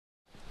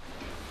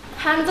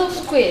handle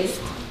squeezed,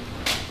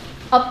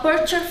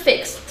 aperture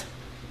fixed,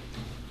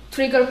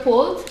 trigger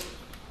pulled,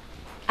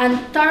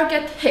 and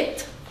target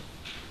hit.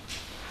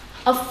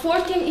 A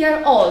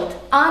 14-year-old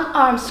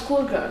unarmed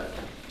schoolgirl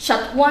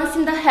shot once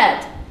in the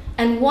head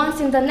and once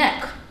in the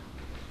neck,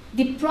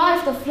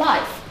 deprived of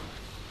life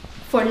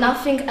for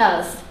nothing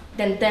else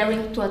than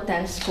daring to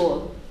attend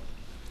school.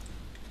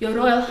 Your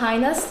Royal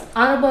Highness,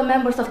 honorable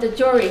members of the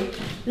jury,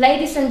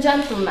 ladies and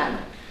gentlemen,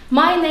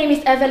 my name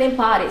is Evelyn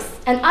Paris,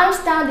 and I'm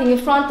standing in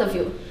front of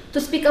you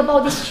to speak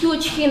about this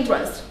huge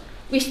hindrance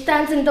which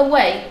stands in the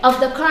way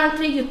of the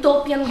currently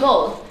utopian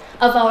goal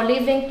of our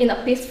living in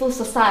a peaceful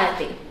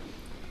society: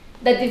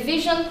 the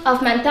division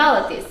of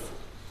mentalities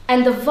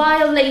and the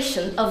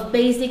violation of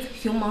basic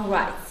human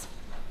rights.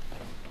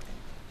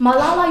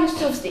 Malala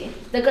Yousafzai,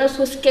 the girl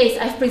whose case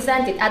I've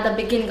presented at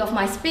the beginning of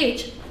my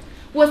speech,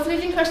 was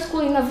leaving her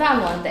school in a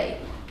van one day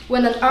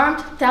when an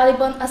armed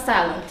Taliban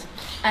assailant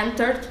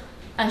entered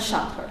and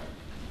shot her.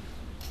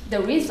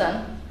 The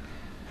reason?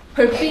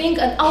 Her being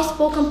an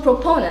outspoken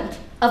proponent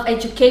of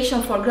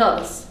education for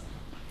girls.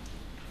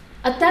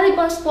 A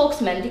Taliban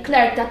spokesman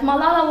declared that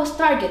Malala was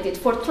targeted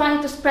for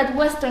trying to spread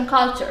Western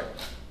culture,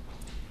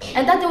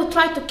 and that they would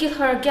try to kill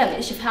her again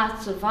if she had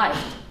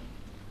survived.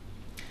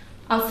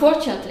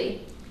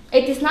 Unfortunately,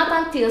 it is not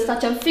until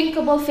such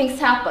unthinkable things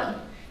happen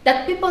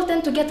that people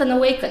tend to get an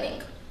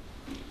awakening.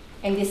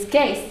 In this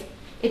case,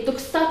 it took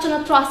such an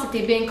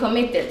atrocity being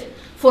committed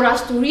for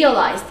us to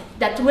realize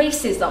that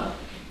racism,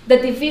 the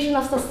division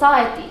of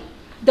society,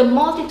 the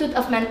multitude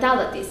of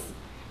mentalities,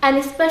 and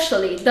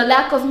especially the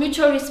lack of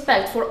mutual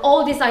respect for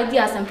all these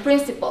ideas and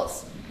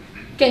principles,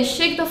 can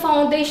shake the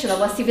foundation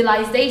of a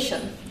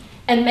civilization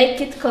and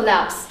make it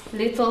collapse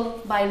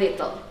little by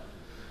little.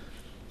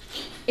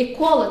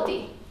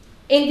 Equality,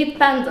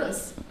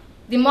 independence,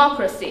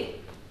 democracy,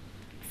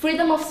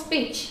 freedom of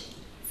speech,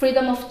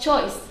 freedom of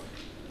choice,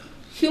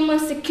 human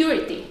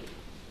security,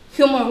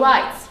 human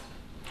rights.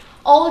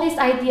 All these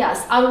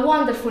ideas are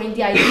wonderful in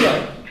the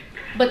ideal,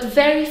 but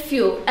very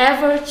few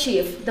ever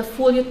achieve the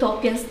full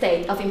utopian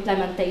state of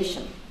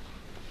implementation.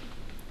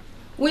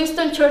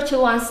 Winston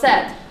Churchill once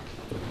said,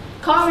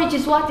 "Courage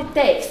is what it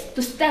takes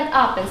to stand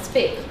up and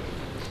speak.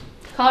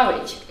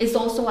 Courage is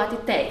also what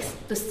it takes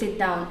to sit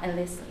down and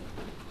listen."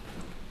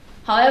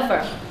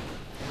 However,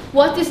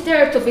 what is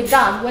there to be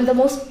done when the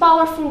most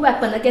powerful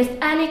weapon against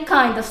any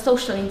kind of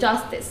social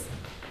injustice,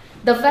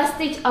 the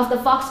vestige of the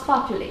vox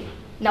populi,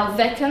 now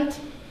vacant,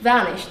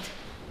 vanished,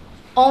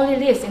 only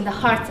lives in the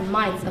hearts and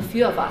minds of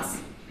few of us?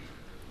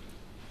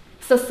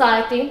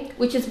 Society,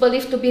 which is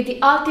believed to be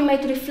the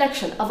ultimate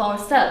reflection of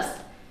ourselves,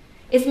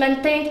 is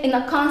maintained in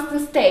a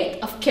constant state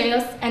of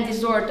chaos and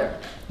disorder.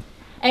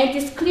 And it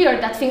is clear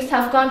that things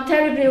have gone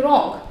terribly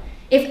wrong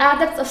if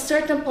adepts of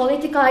certain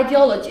political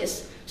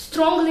ideologies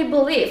strongly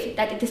believe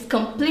that it is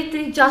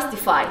completely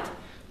justified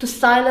to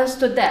silence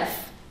to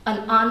death an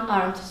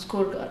unarmed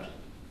schoolgirl.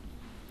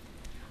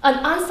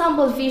 An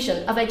ensemble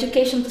vision of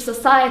education to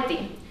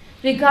society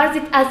regards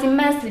it as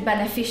immensely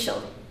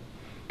beneficial,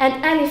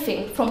 and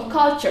anything from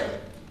culture,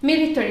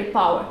 military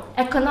power,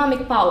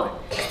 economic power,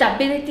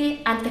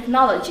 stability, and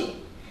technology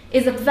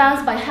is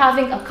advanced by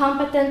having a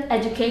competent,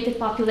 educated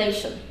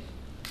population.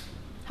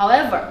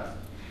 However,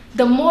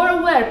 the more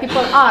aware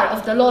people are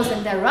of the laws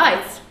and their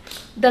rights,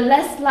 the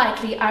less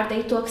likely are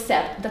they to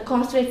accept the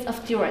constraints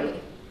of tyranny.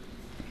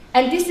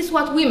 And this is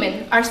what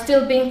women are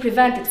still being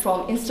prevented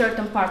from in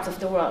certain parts of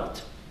the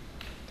world.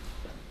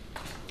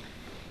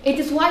 It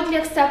is widely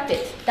accepted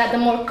that the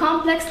more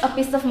complex a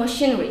piece of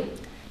machinery,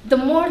 the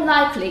more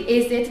likely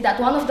is it that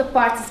one of the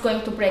parts is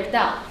going to break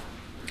down.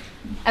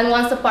 And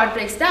once the part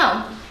breaks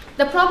down,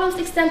 the problems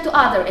extend to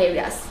other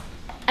areas.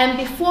 And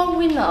before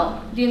we know,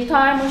 the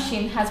entire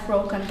machine has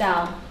broken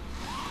down.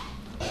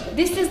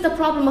 This is the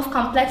problem of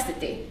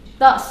complexity.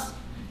 Thus,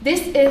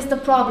 this is the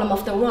problem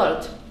of the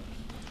world.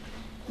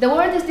 The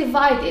world is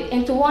divided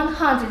into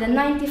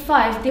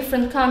 195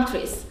 different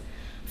countries,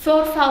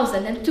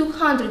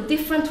 4,200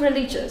 different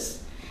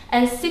religions,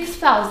 and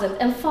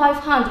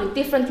 6,500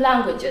 different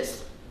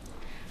languages.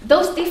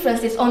 Those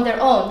differences on their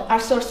own are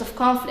source of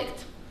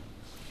conflict.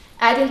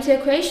 Add into the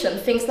equation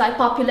things like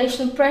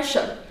population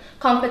pressure,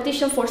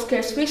 competition for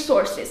scarce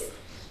resources,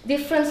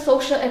 different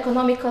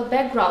socio-economical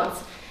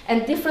backgrounds,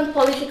 and different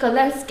political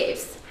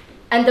landscapes,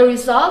 and the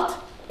result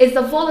is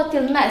a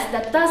volatile mess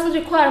that doesn't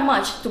require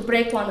much to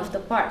break one of the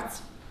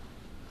parts.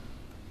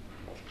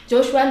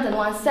 Josh Rendon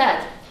once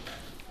said,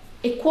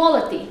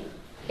 "Equality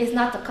is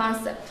not a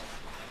concept.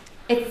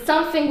 It's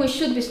something we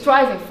should be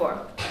striving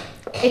for.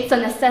 It's a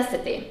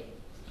necessity."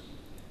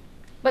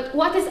 But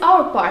what is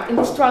our part in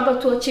the struggle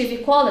to achieve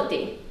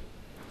equality?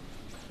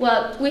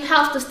 Well, we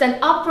have to stand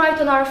upright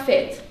on our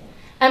feet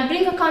and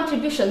bring a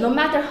contribution, no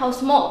matter how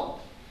small,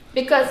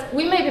 because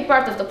we may be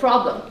part of the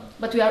problem,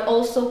 but we are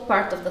also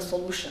part of the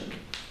solution.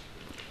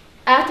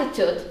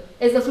 Attitude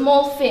is a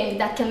small thing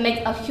that can make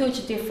a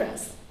huge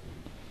difference.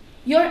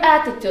 Your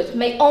attitude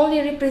may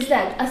only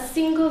represent a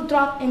single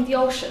drop in the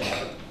ocean,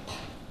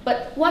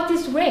 but what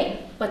is rain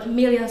but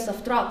millions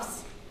of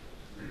drops?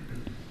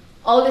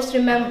 Always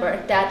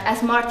remember that,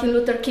 as Martin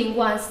Luther King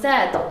once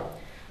said,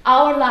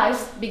 our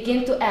lives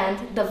begin to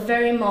end the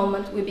very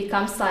moment we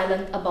become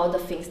silent about the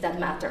things that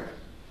matter.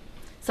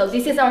 So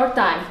this is our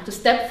time to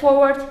step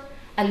forward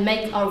and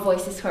make our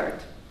voices heard.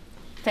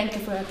 Thank you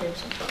for your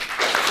attention.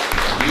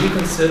 Do you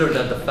consider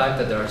that the fact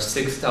that there are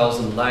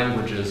 6,000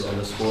 languages on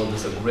this world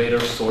is a greater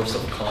source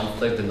of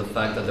conflict than the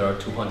fact that there are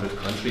 200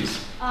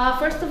 countries?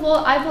 First of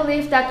all, I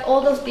believe that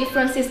all those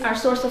differences are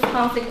source of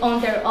conflict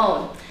on their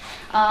own.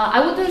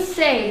 I wouldn't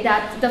say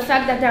that the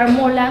fact that there are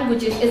more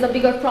languages is a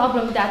bigger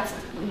problem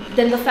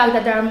than the fact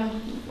that there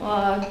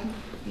are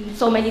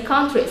so many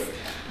countries.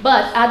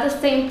 But at the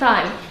same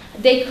time,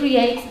 they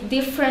create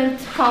different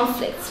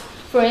conflicts.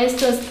 For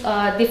instance,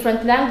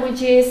 different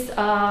languages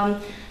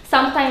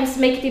sometimes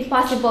make it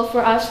impossible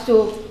for us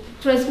to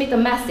transmit a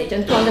message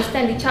and to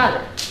understand each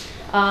other.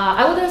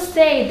 I wouldn't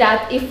say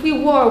that if we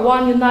were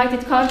one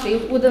united country,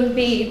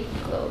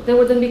 there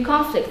wouldn't be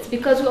conflicts,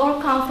 because we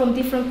all come from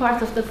different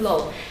parts of the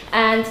globe,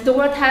 and the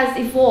world has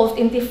evolved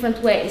in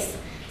different ways.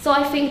 So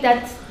I think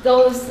that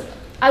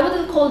I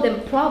wouldn't call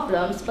them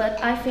problems,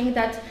 but I think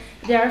that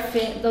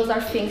those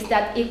are things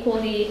that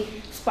equally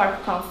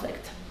spark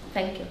conflict.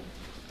 Thank you.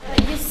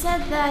 You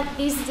said that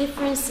these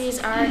differences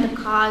are the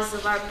cause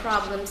of our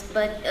problems,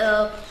 but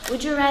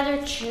would you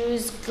rather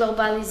choose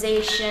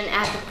globalization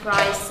at the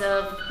price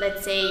of,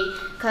 let's say,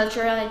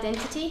 cultural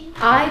identity?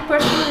 I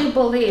personally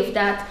believe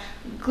that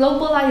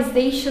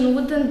globalization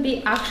wouldn't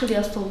be actually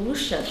a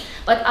solution,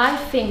 but I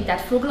think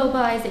that through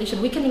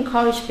globalization we can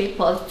encourage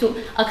people to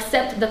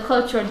accept the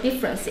cultural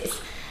differences.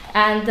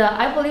 And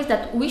I believe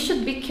that we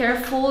should be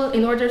careful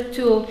in order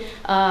to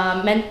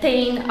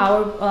maintain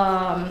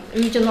our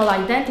regional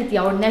identity,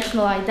 our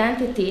national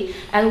identity,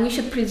 and we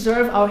should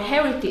preserve our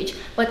heritage.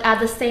 But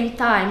at the same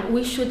time,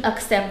 we should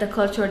accept the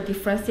cultural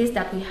differences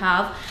that we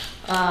have,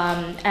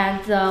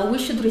 and we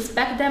should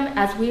respect them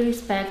as we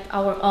respect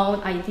our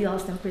own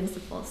ideals and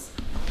principles.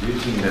 Do you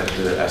think that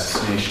the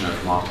assassination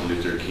of Martin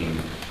Luther King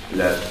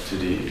led to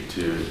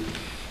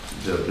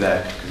the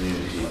black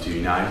community to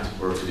unite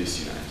or to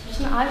disunite?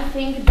 I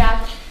think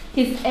that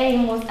his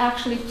aim was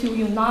actually to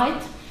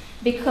unite,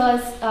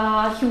 because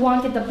he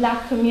wanted the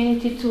black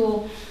community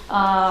to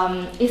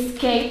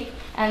escape,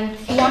 and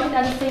he wanted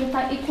at the same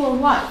time equal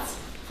rights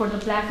for the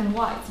black and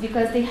whites,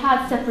 because they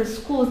had separate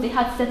schools, they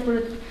had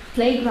separate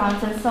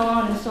playgrounds, and so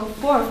on and so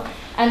forth.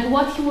 And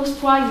what he was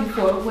striving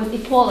for was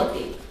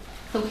equality.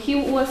 So he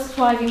was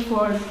striving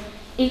for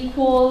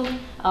equal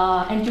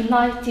and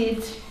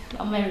united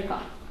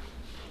America.